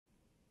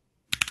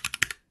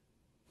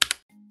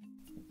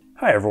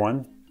Hi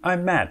everyone,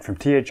 I'm Matt from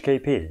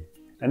THKP,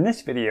 and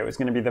this video is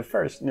going to be the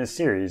first in a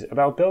series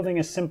about building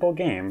a simple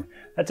game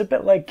that's a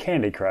bit like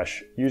Candy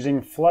Crush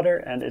using Flutter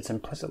and its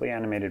implicitly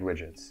animated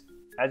widgets.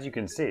 As you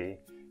can see,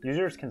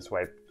 users can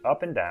swipe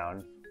up and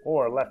down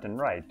or left and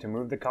right to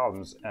move the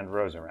columns and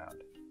rows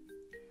around.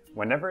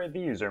 Whenever the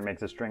user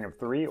makes a string of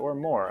 3 or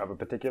more of a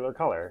particular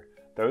color,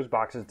 those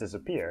boxes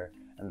disappear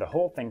and the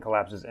whole thing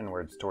collapses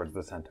inwards towards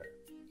the center.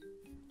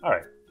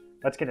 Alright,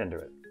 let's get into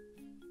it.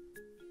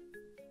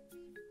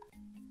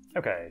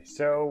 Okay,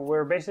 so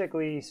we're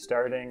basically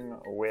starting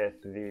with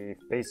the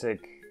basic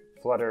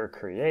Flutter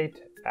create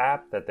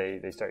app that they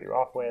start you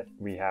off with.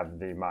 We have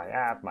the My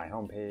App, My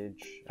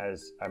Homepage,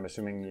 as I'm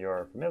assuming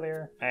you're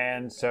familiar.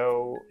 And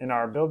so in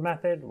our build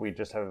method, we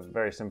just have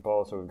very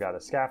simple, so we've got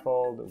a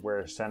scaffold.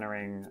 We're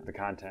centering the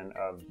content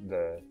of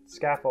the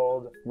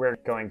scaffold. We're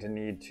going to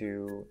need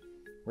to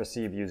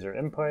receive user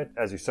input.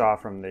 As you saw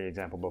from the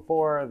example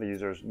before, the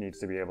user needs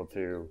to be able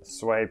to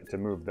swipe to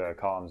move the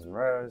columns and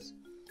rows.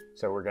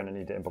 So we're going to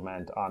need to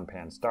implement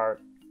on-pan start,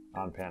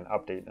 on-pan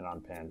update, and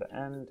on-pan to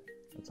end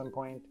at some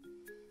point.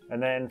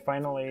 And then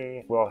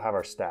finally, we'll have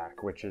our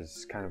stack, which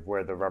is kind of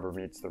where the rubber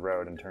meets the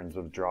road in terms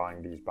of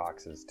drawing these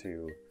boxes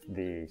to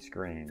the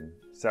screen.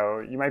 So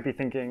you might be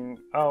thinking,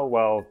 oh,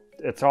 well,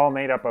 it's all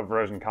made up of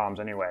rows and columns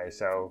anyway,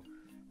 so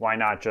why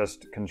not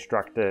just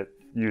construct it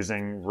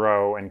using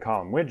row and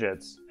column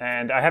widgets?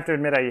 And I have to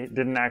admit I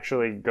didn't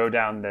actually go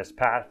down this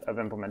path of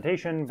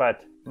implementation,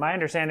 but my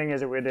understanding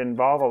is it would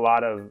involve a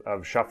lot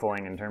of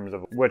shuffling in terms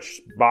of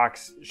which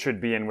box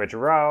should be in which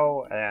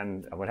row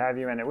and what have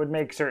you, and it would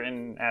make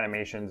certain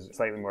animations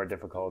slightly more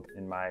difficult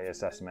in my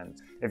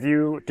assessment. If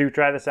you do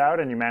try this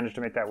out and you manage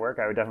to make that work,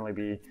 I would definitely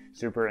be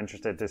super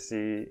interested to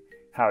see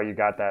how you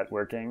got that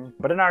working.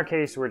 But in our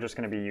case, we're just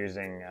going to be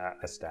using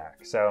a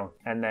stack. So,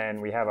 and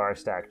then we have our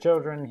stack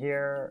children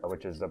here,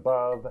 which is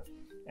above,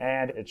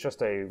 and it's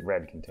just a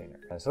red container.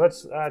 So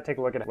let's take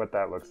a look at what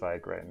that looks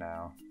like right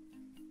now.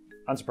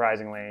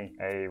 Unsurprisingly,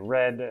 a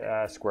red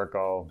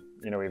squircle.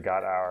 You know, we've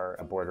got our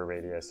border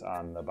radius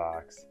on the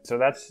box. So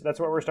that's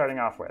what we're starting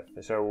off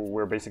with. So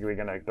we're basically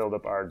going to build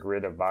up our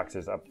grid of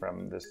boxes up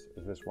from this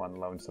one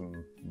lonesome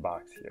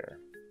box here.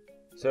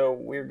 So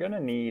we're going to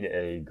need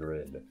a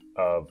grid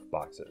of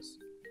boxes.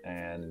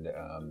 And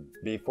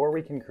before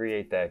we can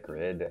create that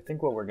grid, I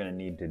think what we're going to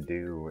need to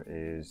do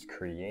is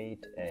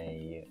create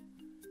a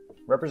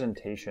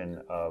representation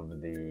of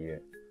the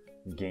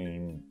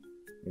game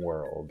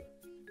world,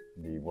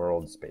 the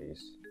world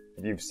space.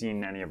 If you've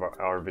seen any of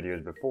our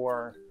videos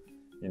before,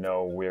 you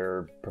know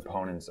we're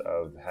proponents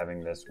of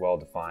having this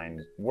well-defined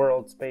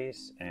world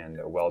space and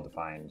a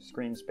well-defined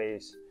screen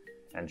space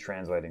and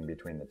translating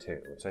between the two.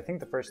 So I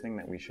think the first thing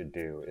that we should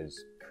do is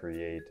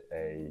create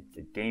a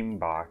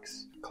GameBox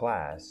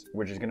class,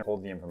 which is going to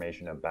hold the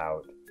information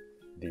about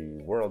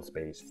the world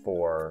space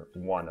for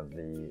one of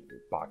the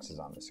boxes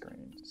on the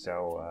screen.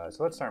 So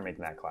let's start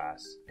making that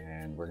class.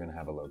 And we're going to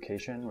have a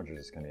location, which is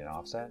just going to be an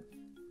offset.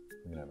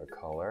 We're going to have a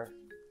color,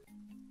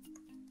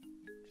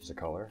 which is a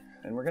color.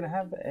 And we're going to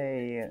have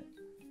a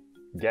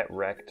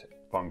getRect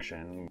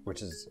function,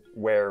 which is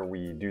where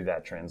we do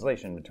that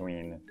translation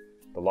between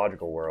the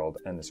logical world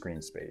and the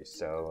screen space.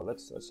 So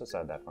let's just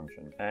add that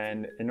function.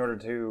 And in order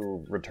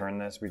to return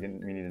this, we need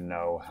to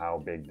know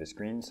how big the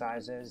screen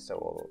size is. So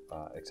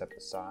we'll accept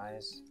the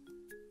size.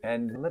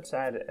 And let's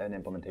add an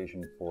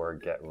implementation for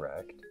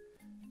getRect.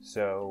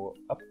 So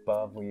up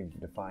above, we've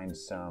defined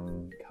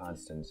some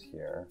constants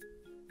here.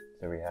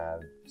 So we have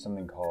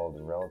something called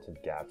relative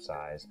gap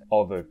size.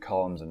 All the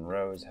columns and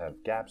rows have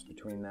gaps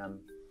between them.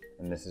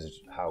 And this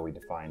is how we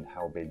define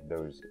how big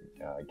those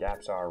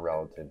gaps are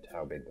relative to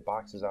how big the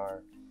boxes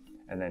are.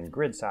 And then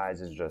grid size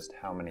is just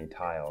how many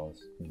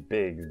tiles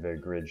big the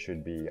grid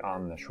should be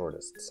on the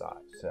shortest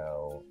side.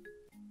 So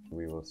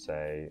we will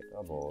say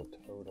double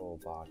total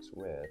box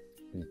width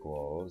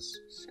equals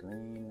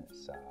screen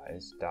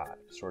size dot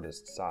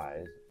shortest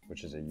size,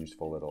 which is a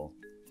useful little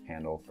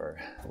handle for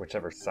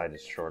whichever side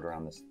is shorter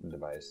on this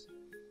device.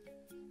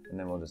 And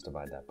then we'll just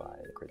divide that by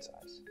grid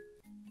size.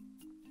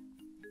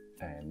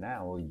 And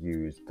now we'll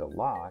use the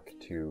lock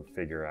to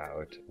figure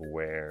out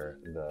where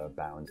the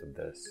bounds of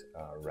this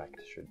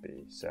rect should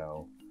be.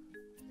 So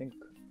I think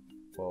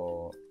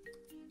we'll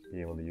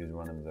be able to use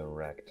one of the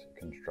rect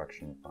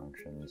construction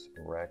functions,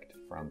 rect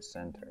from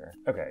center.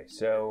 Okay,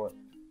 so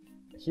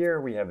here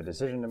we have a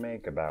decision to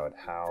make about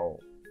how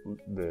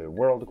the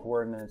world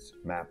coordinates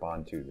map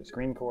onto the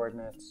screen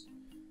coordinates.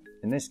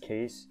 In this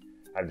case,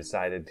 I've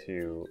decided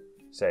to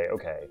say,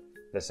 okay,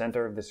 the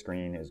center of the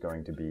screen is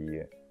going to be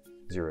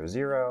 0,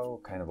 0,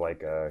 kind of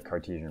like a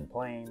Cartesian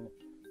plane.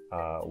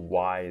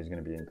 Y is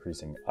going to be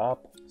increasing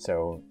up.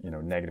 So, you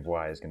know, negative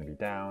Y is going to be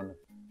down,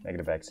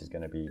 negative X is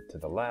going to be to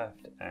the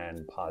left,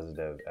 and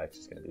positive X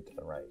is going to be to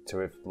the right. So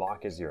if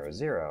lock is 0,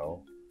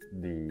 0,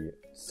 the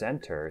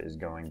center is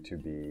going to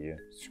be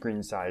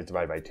screen size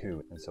divided by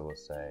 2. And so we'll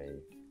say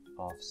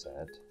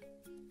offset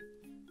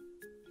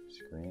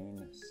screen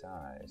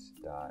size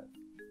dot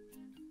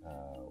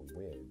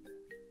width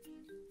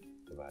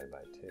divided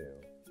by 2.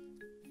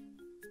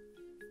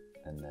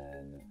 And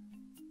then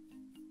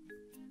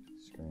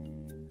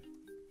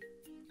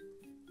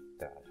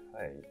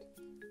height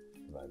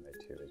divided by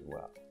 2 as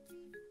well.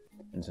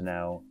 And so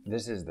now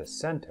this is the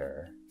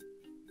center,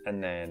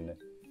 and then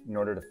in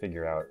order to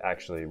figure out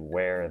actually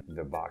where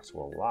the box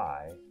will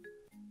lie,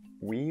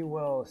 we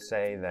will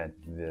say that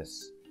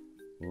this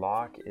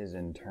lock is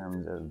in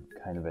terms of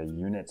kind of a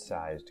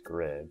unit-sized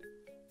grid.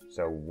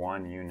 So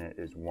 1 unit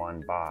is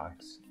 1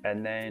 box.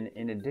 And then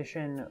in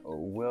addition,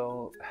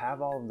 we'll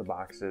have all of the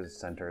boxes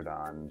centered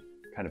on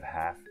kind of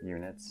half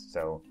units.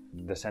 So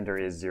the center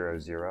is 0,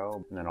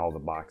 0, and then all the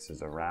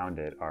boxes around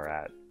it are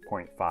at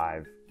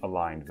 0.5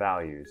 aligned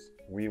values.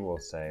 We will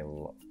say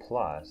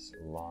plus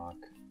lock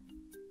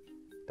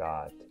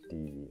dot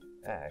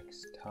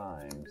dx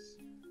times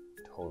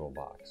total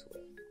box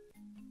width.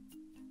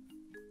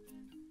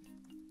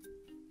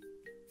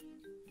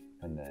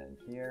 And then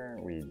here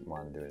we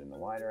want to do it in the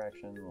y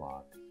direction,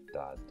 lock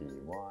dot dy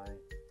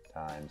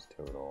times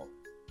total.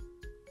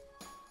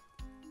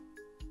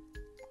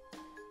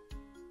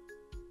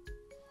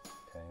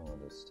 Okay,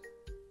 we'll just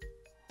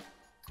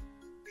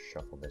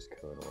shuffle this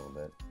code a little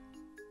bit.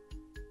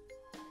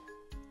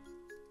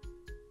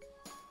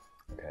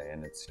 Okay,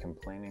 and it's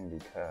complaining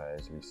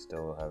because we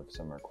still have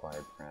some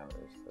required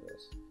parameters for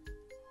this.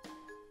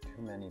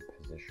 Too many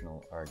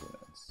positional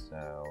arguments.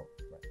 So,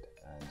 right,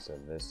 and so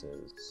this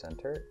is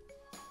center.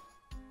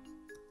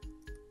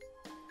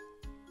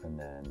 And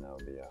then there'll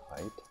be a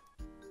height,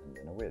 and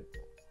then a width.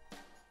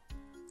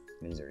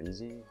 These are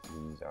easy.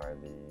 These are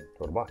the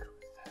total box width.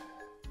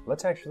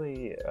 Let's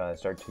actually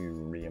start to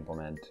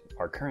re-implement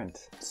our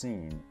current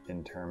scene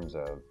in terms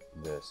of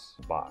this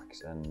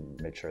box and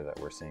make sure that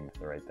we're seeing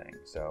the right thing.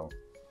 So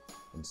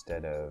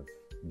instead of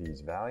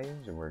these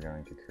values, we're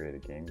going to create a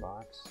game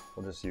box.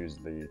 We'll just use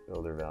the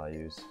builder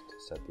values to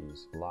set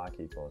these. Lock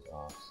equals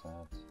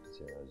offset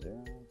 0,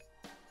 0,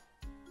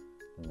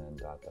 and then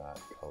dot dot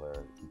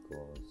color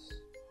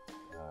equals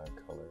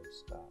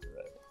colors dot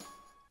red.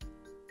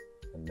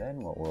 And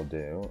then what we'll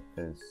do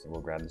is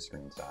we'll grab the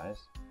screen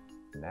size.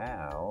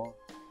 Now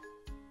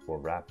we'll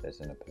wrap this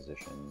in a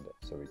position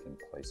so we can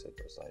place it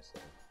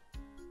precisely.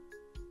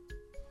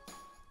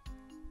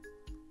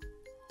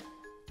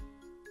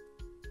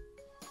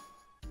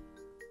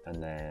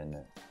 And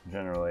then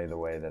generally the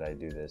way that I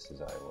do this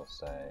is I will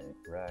say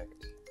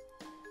rect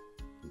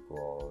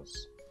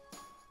equals,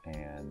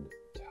 and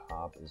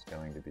top is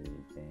going to be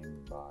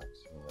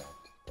GameBox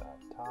rect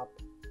dot top.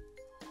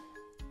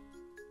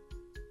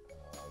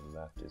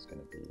 Left is going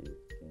to be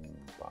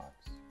GameBox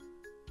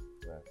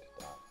rect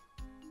dot.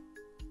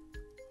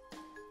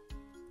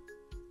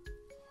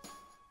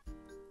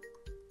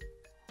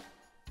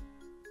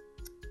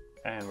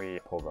 And we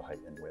pull the height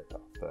and width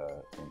off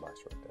the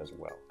GameBox rect as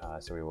well.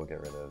 So we will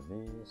get rid of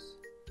these.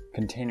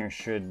 Containers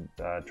should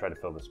try to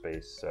fill the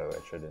space, so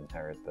it should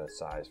inherit the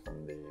size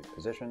from the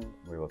position.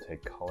 We will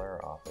take color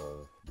off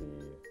of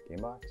the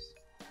GameBox.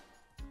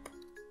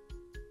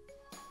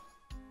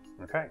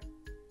 Okay.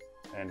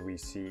 And we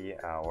see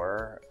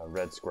our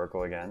red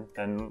squircle again.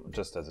 And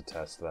just as a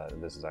test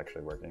that this is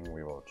actually working,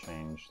 we will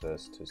change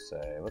this to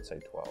say, let's say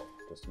 12,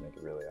 just to make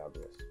it really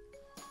obvious.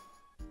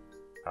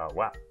 Oh,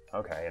 wow.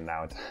 Okay, and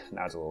now it's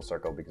a little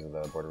circle because of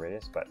the border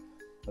radius, but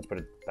let's put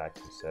it back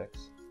to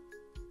 6.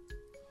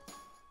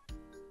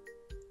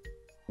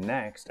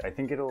 Next, I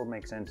think it'll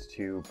make sense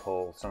to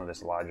pull some of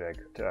this logic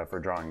for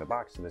drawing the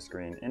box to the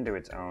screen into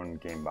its own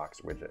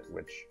GameBox widget,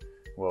 which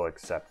will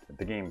accept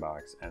the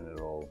GameBox and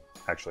it'll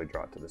actually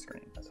draw it to the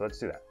screen. So let's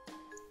do that.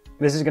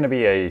 This is going to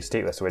be a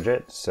stateless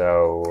widget,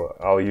 so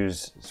I'll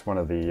use one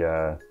of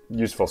the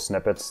useful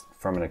snippets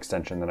from an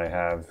extension that I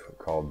have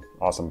called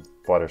Awesome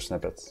Flutter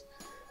Snippets.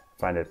 I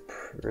find it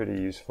pretty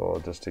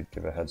useful just to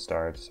give a head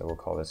start, so we'll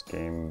call this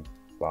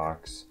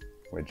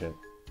GameBoxWidget.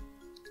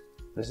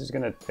 This is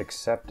going to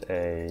accept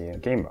a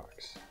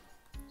GameBox,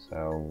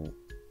 so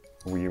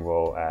we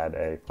will add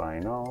a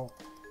final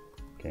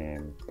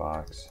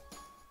GameBox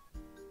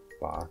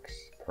box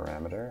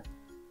parameter,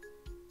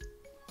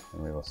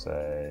 and we will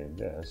say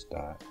this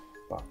dot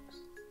box.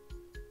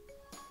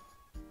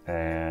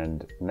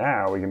 And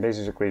now we can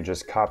basically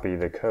just copy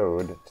the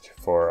code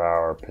for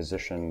our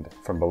positioned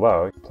from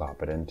below,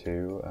 plop it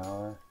into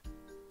our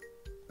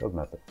build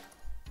method.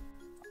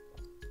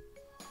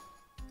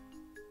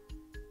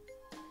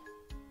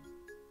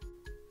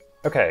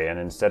 Okay, and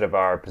instead of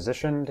our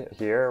positioned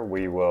here,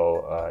 we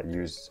will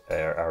use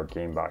our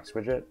GameBox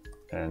widget,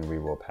 and we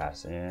will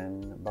pass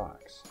in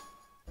box.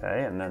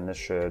 Okay, and then this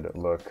should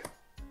look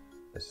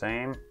the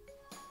same.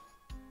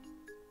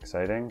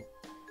 Exciting.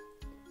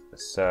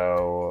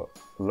 So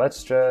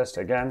let's just,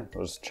 again,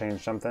 we'll just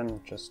change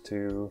something just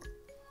to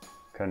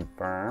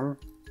confirm.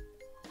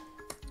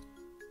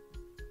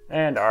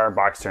 And our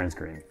box turns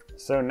green.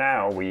 So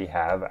now we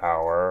have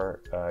our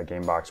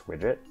GameBox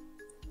widget.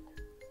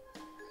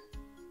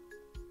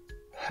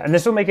 And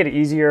this will make it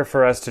easier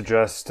for us to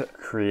just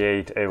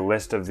create a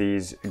list of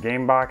these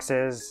game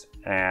boxes,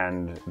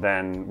 and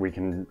then we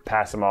can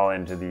pass them all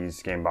into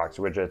these GameBox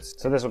widgets.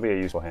 So this will be a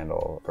useful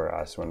handle for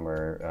us when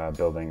we're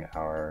building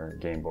our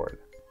game board.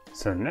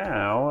 So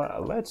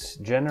now let's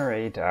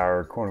generate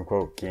our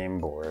quote-unquote game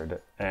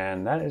board,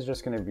 and that is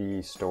just going to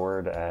be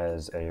stored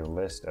as a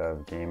list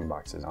of game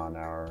boxes on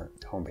our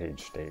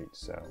homepage state.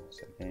 So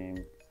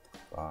game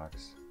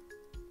box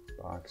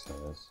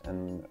boxes,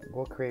 and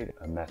we'll create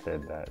a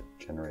method that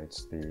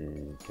generates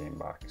the game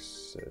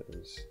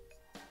boxes.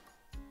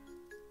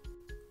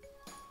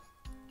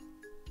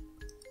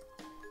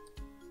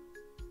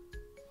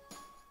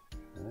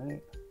 All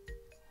right.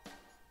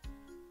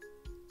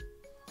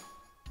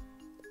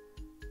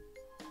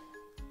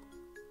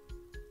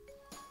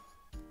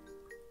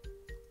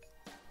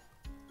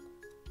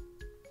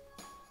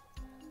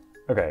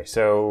 Okay,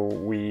 so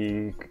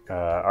we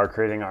are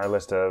creating our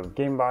list of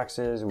game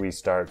boxes. We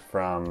start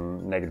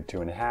from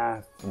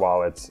 -2.5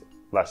 while it's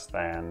less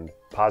than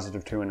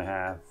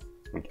 +2.5.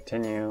 We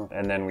continue,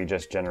 and then we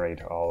just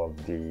generate all of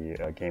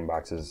the game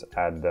boxes,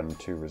 add them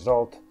to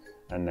result,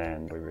 and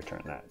then we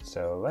return that.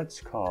 So let's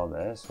call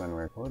this,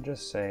 we'll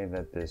just say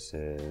that this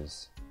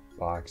is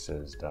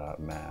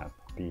boxes.map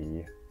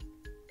b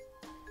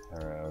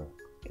arrow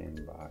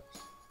game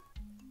box.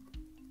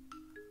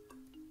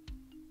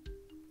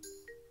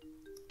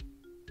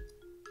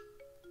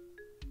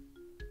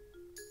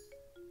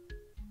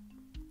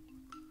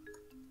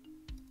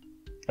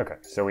 Okay,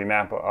 so we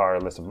map our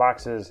list of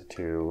boxes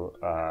to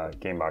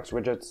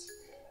GameBoxWidgets,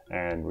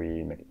 and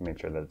we make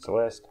sure that it's a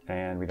list,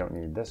 and we don't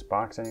need this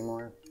box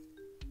anymore.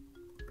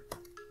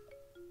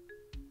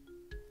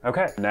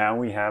 Okay, now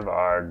we have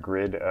our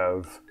grid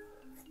of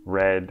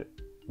red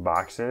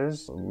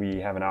boxes.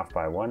 We have an off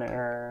by 1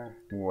 error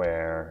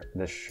where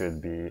this should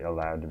be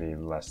allowed to be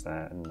less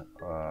than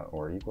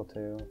or equal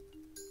to.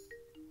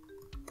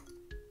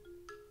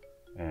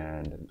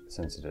 And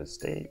since it is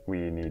state,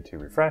 we need to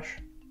refresh.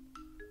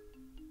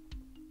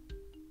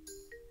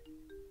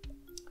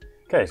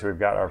 Okay, so we've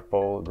got our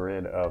full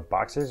grid of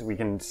boxes. We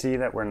can see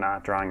that we're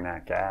not drawing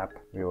that gap.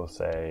 We will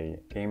say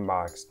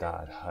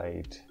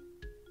gamebox.height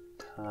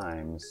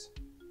times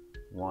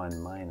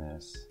 1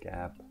 minus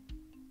gap.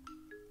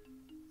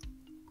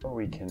 What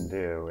we can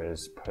do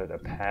is put a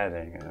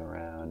padding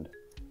around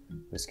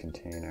this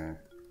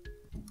container,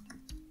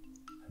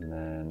 and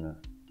then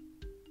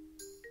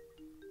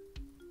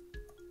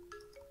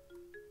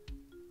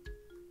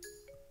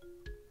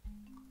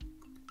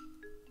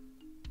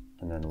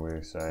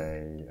we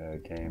say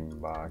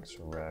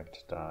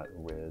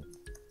GameBoxRect.width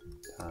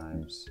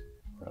times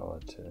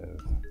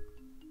relative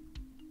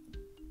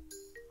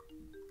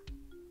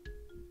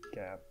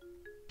gap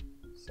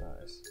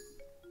size.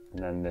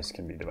 And then this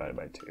can be divided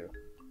by 2.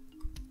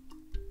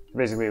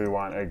 Basically, we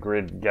want a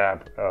grid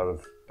gap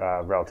of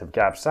relative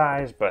gap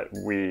size, but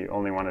we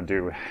only want to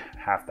do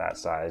half that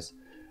size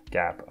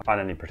gap on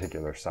any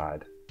particular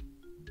side.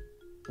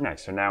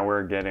 Nice, so now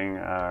we're getting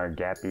our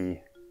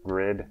gappy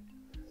grid.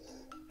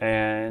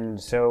 And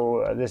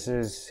so this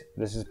is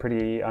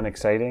pretty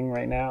unexciting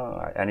right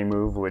now. Any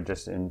move would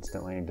just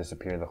instantly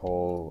disappear the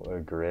whole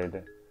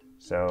grid.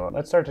 So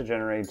let's start to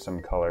generate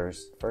some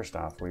colors. First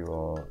off,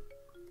 we'll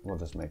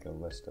just make a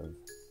list of,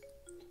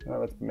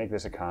 let's make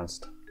this a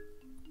const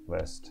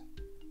list.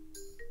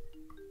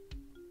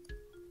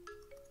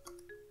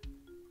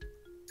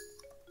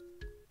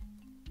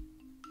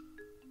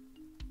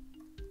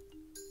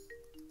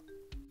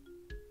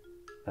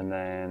 And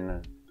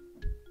then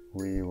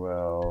we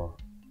will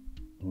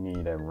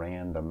need a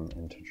random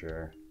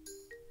integer.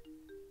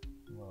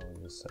 We'll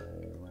just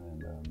say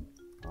random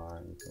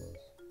r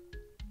equals.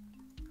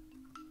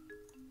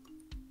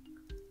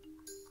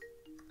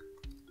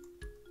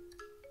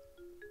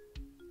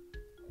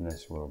 And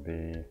this will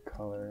be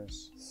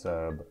colors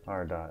sub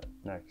r dot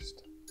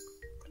next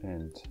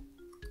int.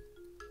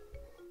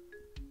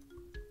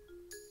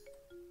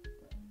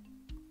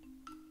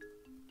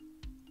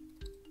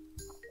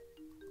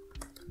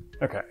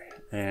 Okay,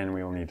 and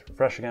we will need to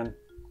refresh again.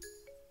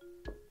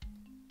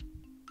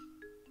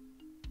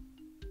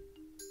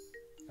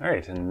 All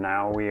right, and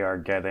now we are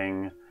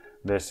getting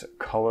this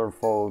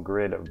colorful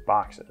grid of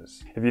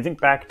boxes. If you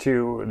think back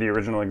to the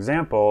original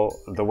example,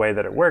 the way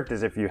that it worked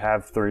is if you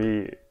have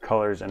 3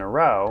 colors in a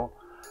row,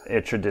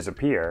 it should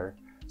disappear.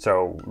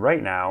 So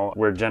right now,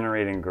 we're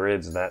generating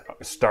grids that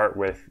start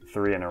with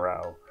 3 in a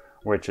row,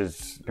 which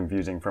is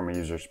confusing from a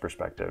user's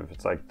perspective.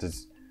 It's like,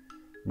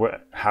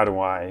 how do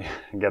I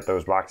get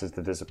those boxes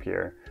to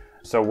disappear?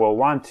 So we'll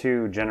want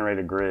to generate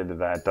a grid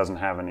that doesn't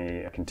have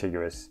any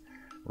contiguous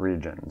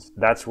regions.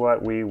 That's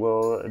what we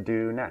will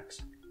do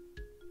next.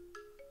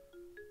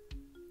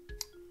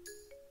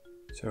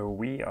 So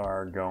we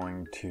are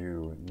going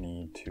to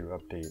need to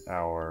update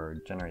our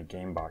generate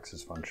game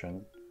boxes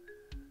function.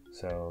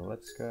 So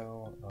let's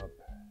go up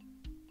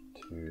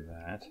to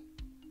that.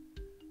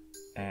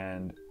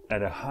 And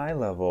at a high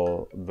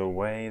level, the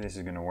way this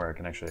is going to work,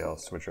 and actually I'll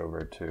switch over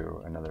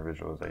to another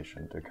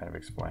visualization to kind of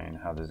explain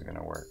how this is going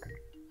to work.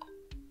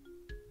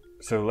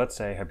 So let's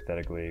say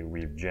hypothetically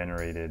we've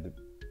generated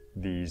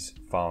these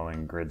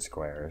following grid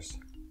squares,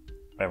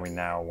 and we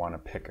now want to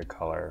pick a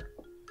color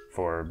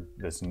for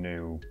this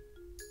new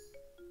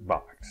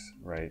box,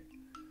 right?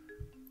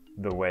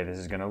 The way this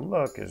is going to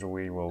look is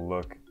we will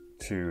look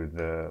to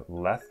the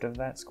left of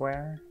that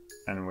square,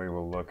 and we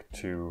will look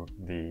to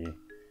the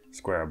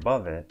square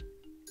above it,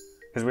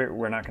 because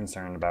we're not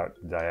concerned about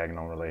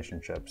diagonal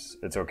relationships.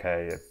 It's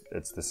okay if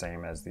it's the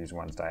same as these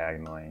ones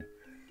diagonally.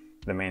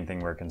 The main thing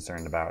we're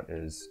concerned about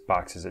is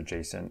boxes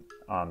adjacent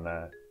on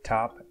the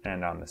top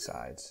and on the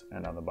sides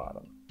and on the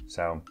bottom.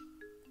 So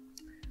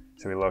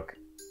we look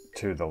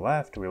to the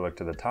left, we look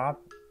to the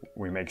top,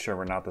 we make sure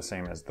we're not the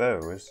same as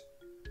those,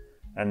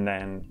 and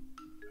then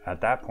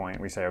at that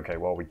point we say, okay,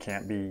 well, we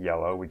can't be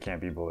yellow, we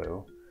can't be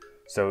blue,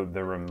 so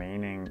the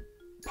remaining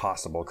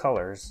possible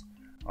colors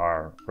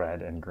are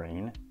red and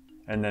green,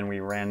 and then we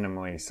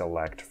randomly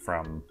select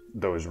from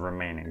those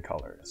remaining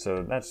colors.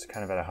 So that's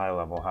kind of at a high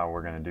level how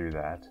we're going to do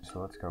that. So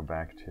let's go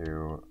back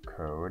to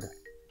code.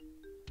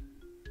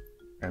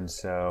 And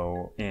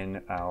so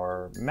in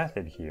our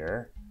method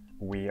here,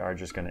 we are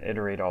just going to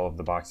iterate all of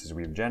the boxes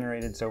we've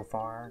generated so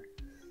far,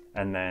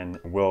 and then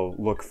we'll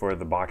look for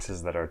the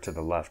boxes that are to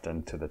the left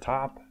and to the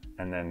top,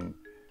 and then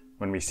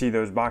when we see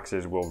those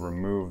boxes, we'll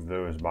remove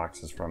those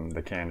boxes from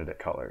the candidate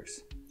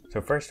colors.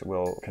 So first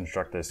we'll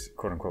construct this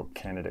quote-unquote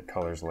candidate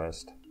colors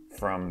list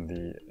from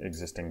the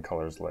existing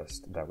colors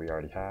list that we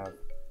already have.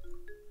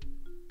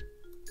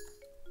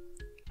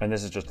 And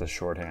this is just a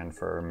shorthand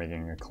for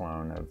making a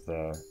clone of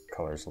the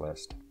colors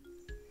list.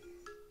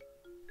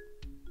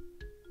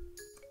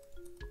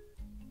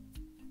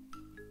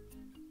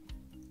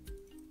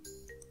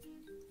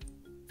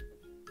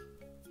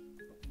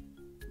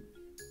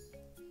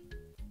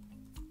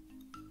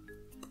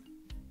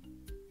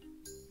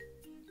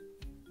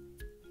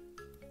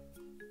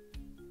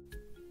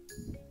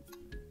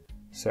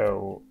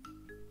 So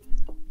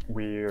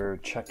we're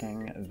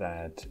checking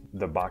that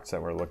the box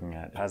that we're looking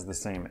at has the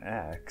same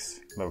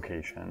X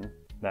location.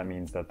 That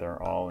means that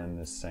they're all in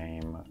the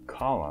same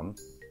column.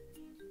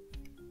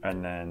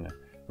 And then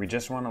we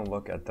just want to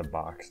look at the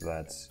box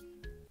that's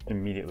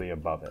immediately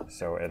above it.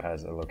 So it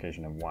has a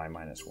location of Y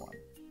minus 1.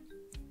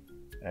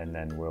 And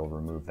then we'll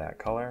remove that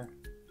color.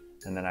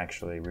 And then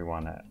actually we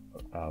want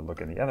to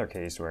look at the other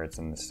case where it's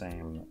in the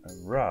same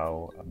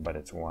row, but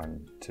it's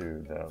one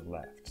to the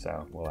left.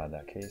 So we'll add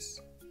that case.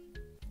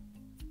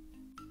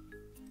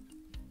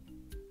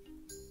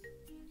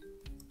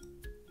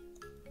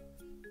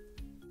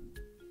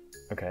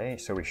 Okay,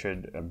 so we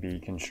should be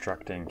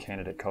constructing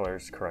candidate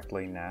colors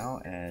correctly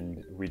now,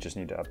 and we just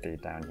need to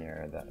update down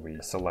here that we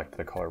select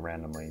the color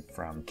randomly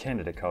from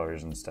candidate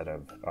colors instead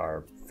of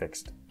our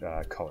fixed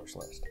colors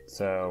list.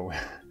 So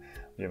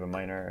we have a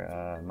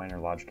minor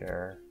logic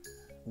error.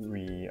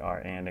 We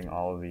are anding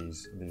all of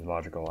these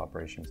logical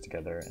operations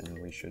together, and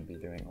we should be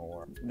doing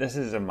OR. This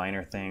is a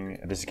minor thing.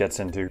 This gets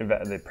into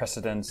the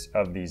precedence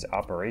of these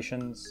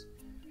operations.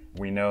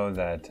 We know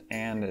that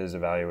AND is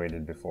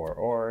evaluated before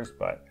ORs,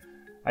 but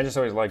I just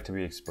always like to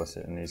be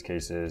explicit in these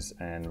cases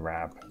and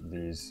wrap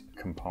these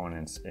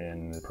components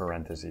in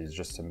parentheses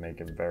just to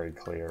make it very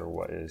clear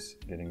what is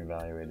getting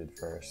evaluated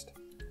first.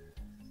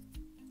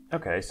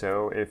 Okay,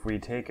 so if we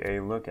take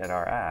a look at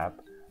our app,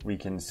 we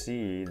can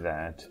see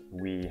that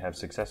we have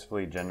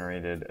successfully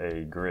generated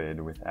a grid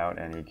without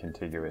any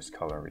contiguous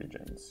color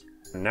regions.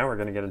 And now we're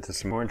going to get into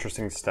some more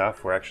interesting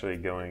stuff. We're actually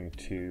going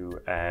to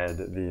add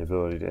the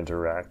ability to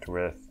interact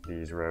with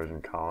these rows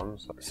and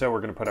columns. So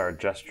we're going to put our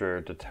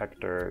gesture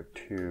detector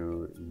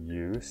to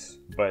use,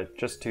 but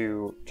just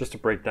to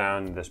break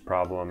down this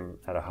problem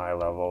at a high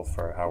level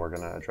for how we're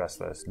going to address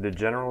this. The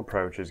general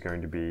approach is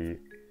going to be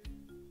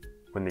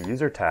when the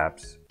user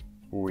taps,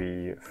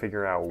 we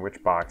figure out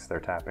which box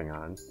they're tapping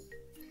on.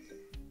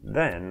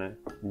 Then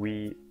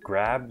we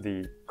grab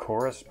the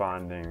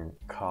corresponding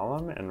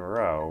column and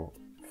row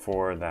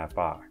for that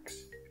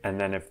box. And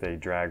then if they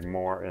drag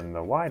more in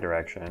the Y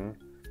direction,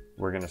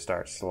 we're going to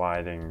start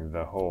sliding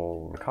the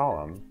whole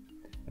column.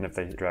 And if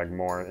they drag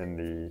more in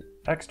the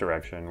X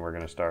direction, we're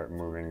going to start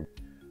moving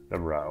the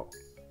row.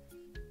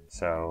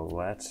 So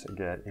let's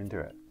get into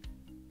it.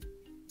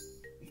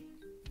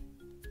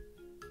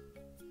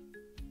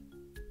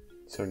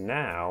 So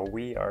now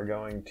we are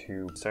going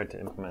to start to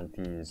implement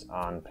these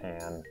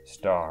on-pan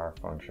star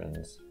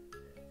functions.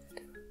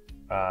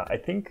 I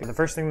think the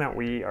first thing that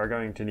we are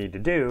going to need to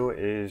do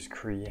is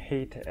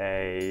create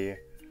a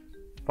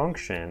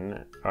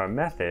function, a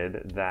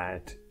method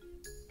that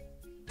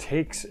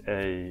takes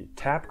a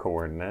tap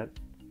coordinate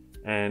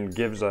and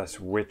gives us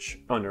which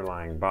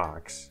underlying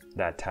box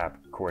that tap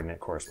coordinate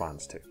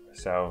corresponds to.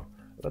 So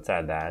let's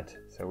add that.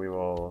 So we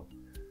will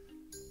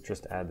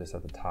just add this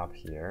at the top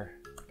here.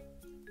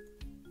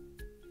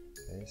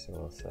 Okay, so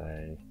we'll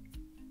say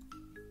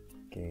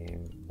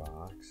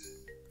GameBox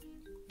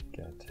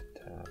get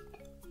tapped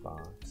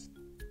box.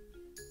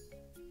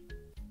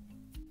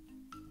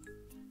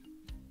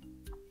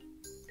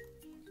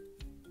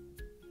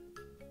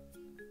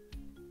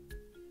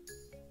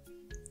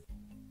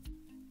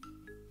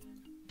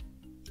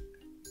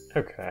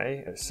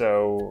 Okay,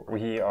 so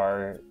we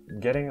are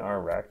getting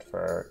our rect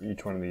for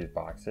each one of these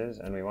boxes,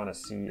 and we want to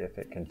see if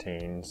it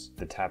contains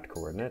the tapped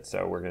coordinate,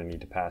 so we're going to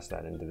need to pass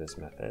that into this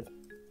method.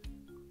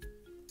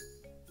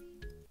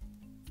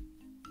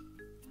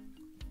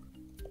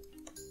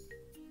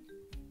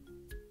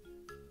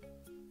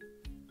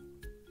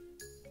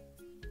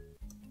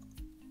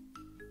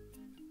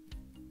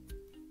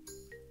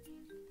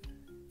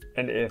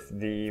 And if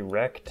the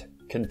rect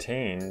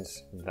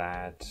contains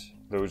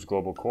those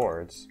global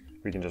chords,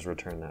 we can just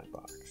return that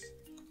box.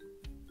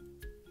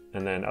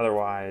 And then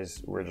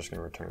otherwise, we're just going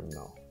to return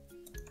null.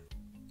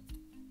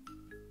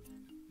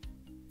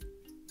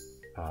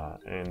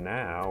 And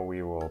now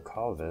we will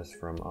call this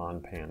from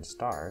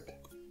onPanStart.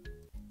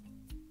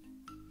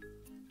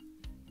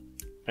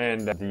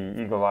 And the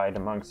eagle-eyed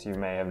amongst you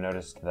may have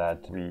noticed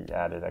that we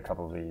added a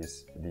couple of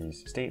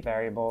these state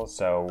variables.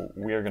 So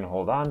we are going to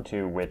hold on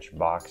to which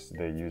box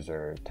the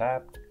user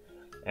tapped,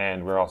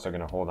 and we're also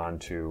going to hold on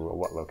to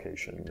what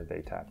location that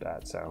they tapped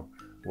at. So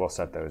we'll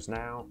set those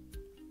now.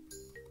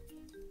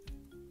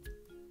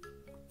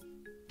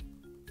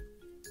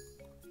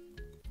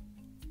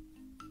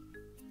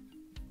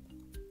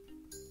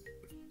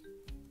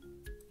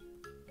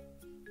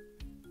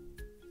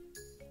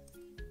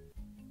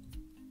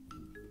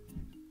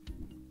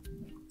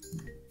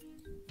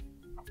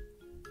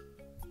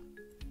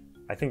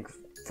 I think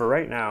for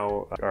right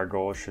now, our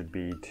goal should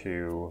be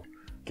to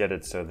get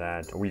it so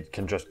that we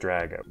can just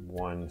drag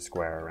one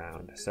square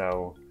around.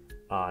 So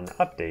on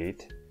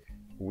update,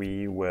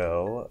 we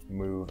will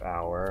move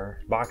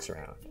our box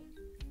around.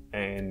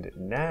 And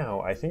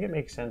now I think it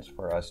makes sense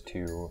for us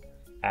to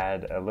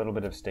add a little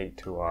bit of state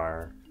to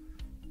our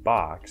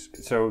box.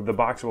 So the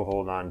box will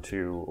hold on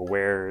to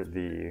where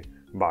the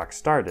box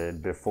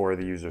started before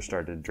the user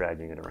started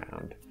dragging it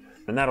around.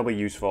 And that'll be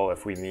useful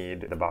if we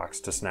need the box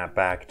to snap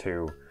back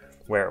to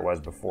where it was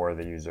before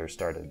the user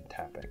started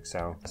tapping.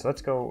 So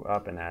let's go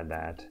up and add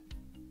that.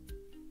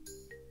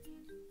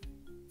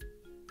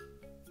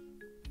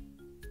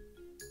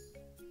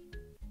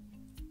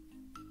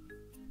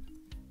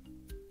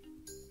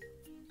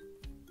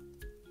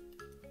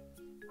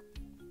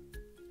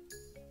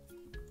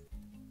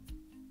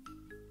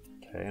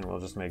 Okay, and we'll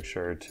just make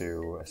sure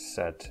to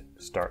set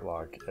start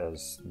lock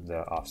as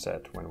the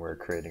offset when we're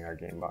creating our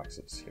game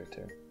boxes here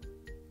too.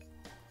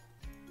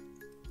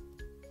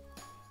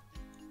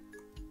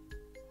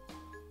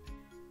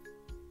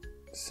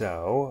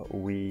 So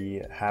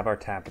we have our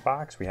tapped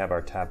box, we have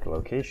our tapped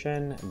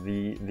location.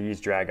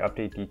 These drag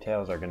update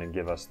details are going to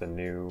give us the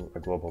new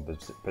global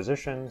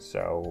position.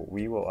 So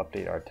we will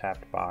update our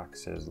tapped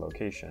box's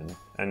location.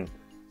 And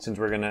since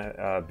we're going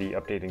to be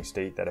updating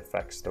state that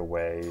affects the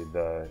way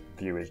the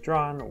view is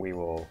drawn, we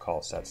will call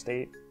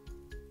setState.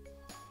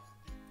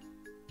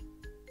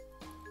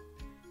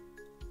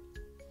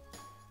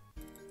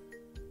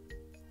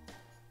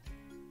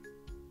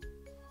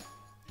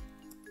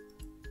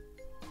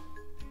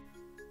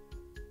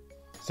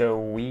 So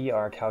we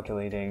are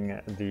calculating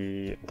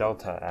the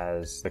delta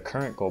as the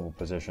current global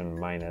position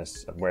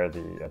minus where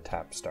the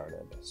tap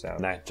started. So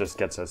that just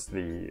gets us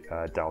the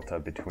delta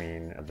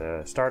between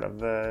the start of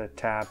the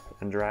tap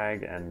and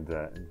drag and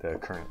the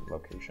current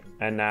location.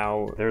 And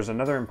now there's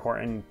another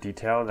important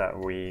detail that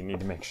we need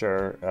to make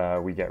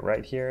sure we get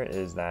right here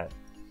is that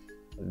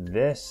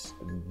these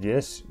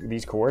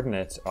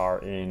coordinates are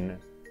in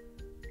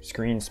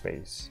screen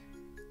space.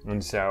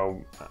 And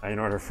so in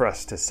order for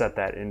us to set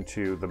that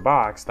into the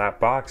box, that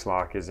box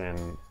lock is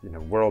in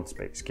world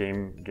space,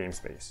 game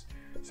space.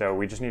 So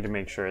we just need to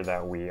make sure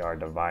that we are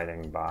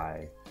dividing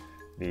by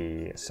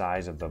the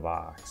size of the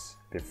box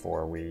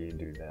before we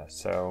do this.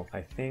 So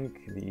I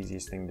think the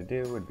easiest thing to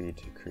do would be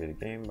to create a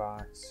game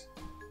box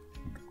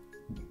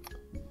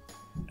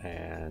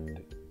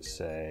and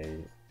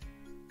say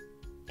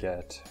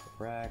get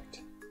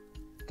rect.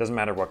 Doesn't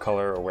matter what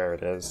color or where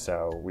it is,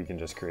 so we can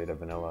just create a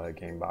vanilla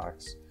game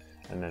box.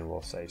 And then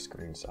we'll say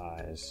screen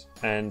size.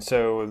 And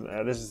so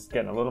this is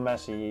getting a little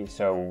messy.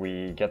 So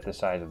we get the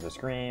size of the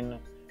screen,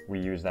 we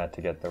use that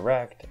to get the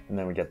rect, and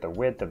then we get the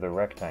width of the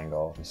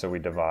rectangle. So we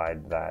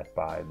divide that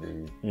by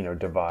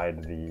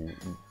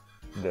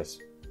this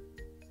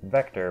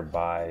vector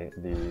by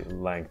the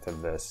length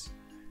of this,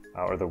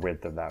 or the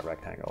width of that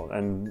rectangle.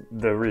 And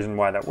the reason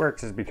why that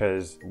works is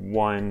because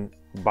one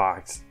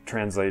box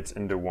translates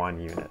into one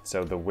unit.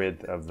 So the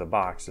width of the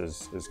box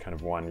is kind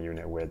of one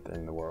unit width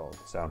in the world.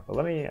 So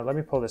let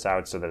me pull this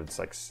out so that it's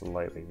like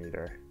slightly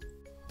neater.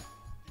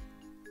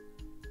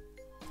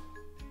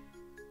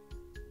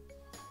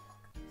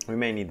 We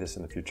may need this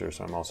in the future,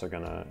 so I'm also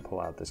gonna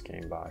pull out this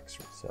game box.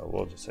 So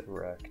we'll just say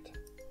rect,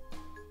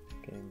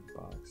 game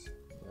box,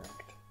 rect.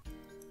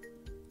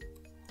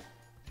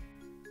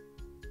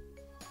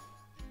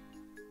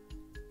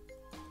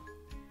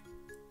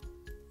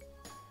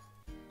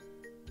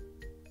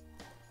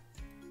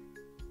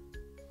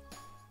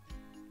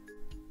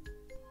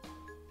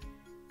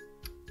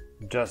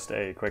 Just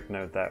a quick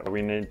note that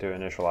we need to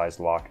initialize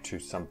lock to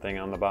something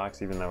on the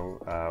box, even though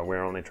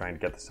we're only trying to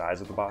get the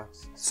size of the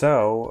box.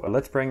 So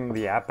let's bring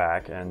the app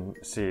back and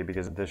see,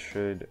 because this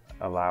should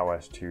allow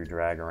us to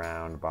drag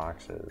around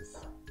boxes.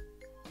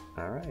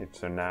 All right,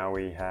 so now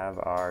we have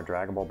our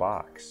draggable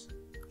box.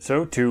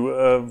 So to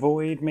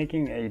avoid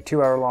making a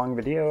 2-hour-long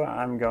video,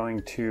 I'm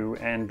going to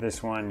end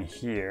this one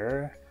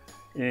here.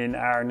 In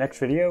our next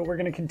video, we're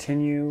going to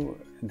continue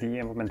the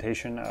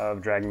implementation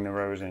of dragging the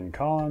rows and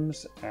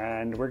columns,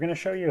 and we're going to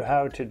show you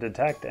how to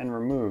detect and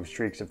remove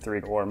streaks of 3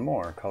 or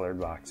more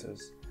colored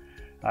boxes.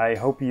 I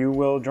hope you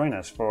will join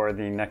us for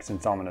the next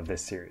installment of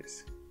this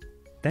series.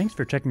 Thanks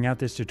for checking out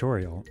this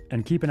tutorial,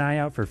 and keep an eye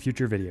out for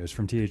future videos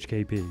from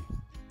THKP.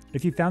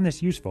 If you found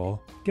this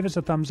useful, give us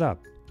a thumbs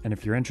up, and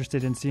if you're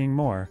interested in seeing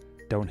more,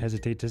 don't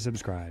hesitate to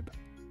subscribe.